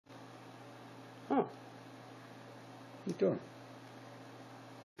Oh. What are you doing?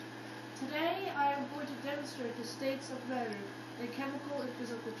 Today I am going to demonstrate the states of matter and chemical and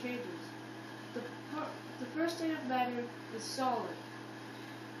physical changes. The first state of matter is solid.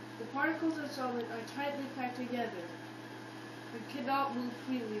 The particles of solid are tightly packed together and cannot move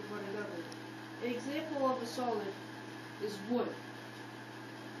freely with one another. An example of a solid is wood.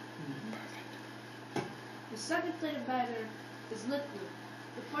 The second state of matter is liquid.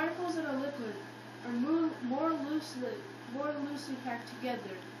 The particles in a liquid are more loosely packed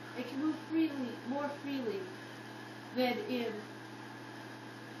together and can move more freely than in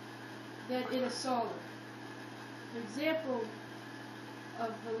a solid. An example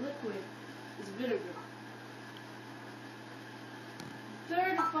of a liquid is vinegar. The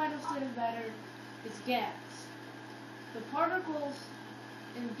third and final state of matter is gas. The particles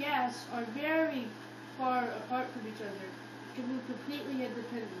in gas are very far apart from each other and can move completely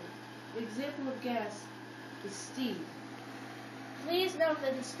independently. An example of gas is steam. Please note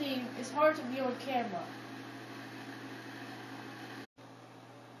that the steam is hard to view on camera.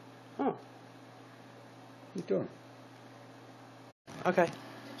 Oh. What are you doing? Okay. To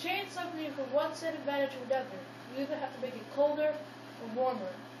change something from one state of matter to another, you either have to make it colder or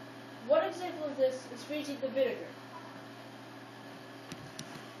warmer. One example of this is freezing the vinegar.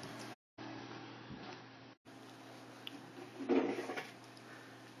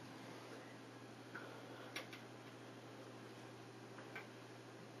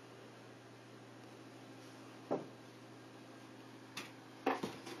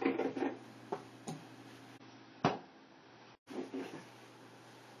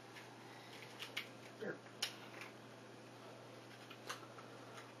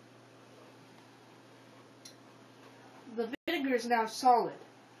 The vinegar is now solid.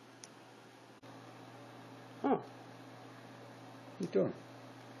 Oh. What are you doing?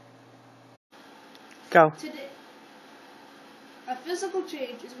 Go. Today, a physical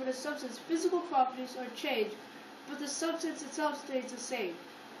change is when a substance's physical properties are changed, but the substance itself stays the same,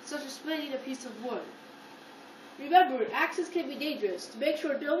 such as splitting a piece of wood. Remember, accidents can be dangerous. To make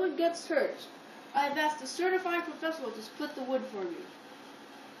sure no one gets hurt, I have asked a certified professional to split the wood for me.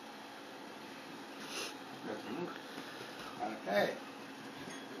 Okay.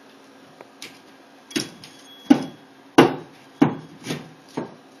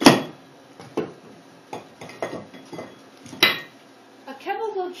 A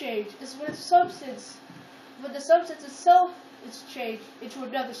chemical change is when the substance itself is changed into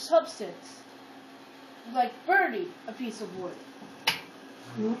another substance, like burning a piece of wood.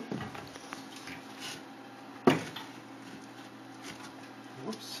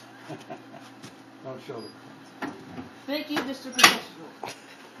 Whoops. Don't show the Thank you, Mr. Professional.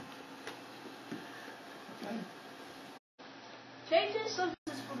 Changing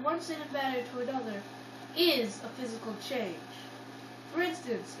substance from one state of matter to another is a physical change. For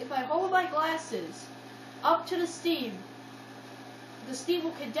instance, if I hold my glasses up to the steam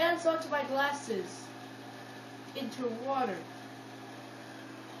will condense onto my glasses into water.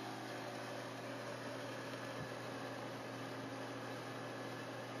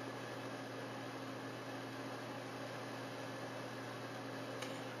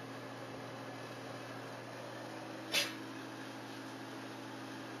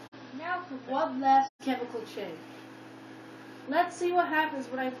 Now for one last chemical change. Let's see what happens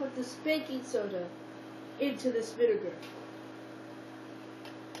when I put this baking soda into this vinegar.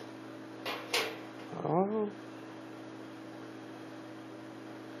 Oh.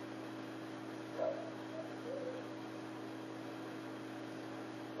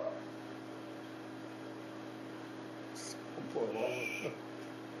 poor Lola.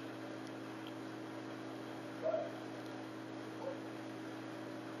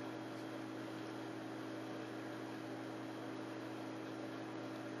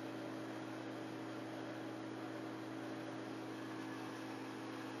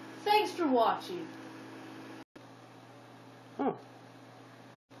 Thanks for watching.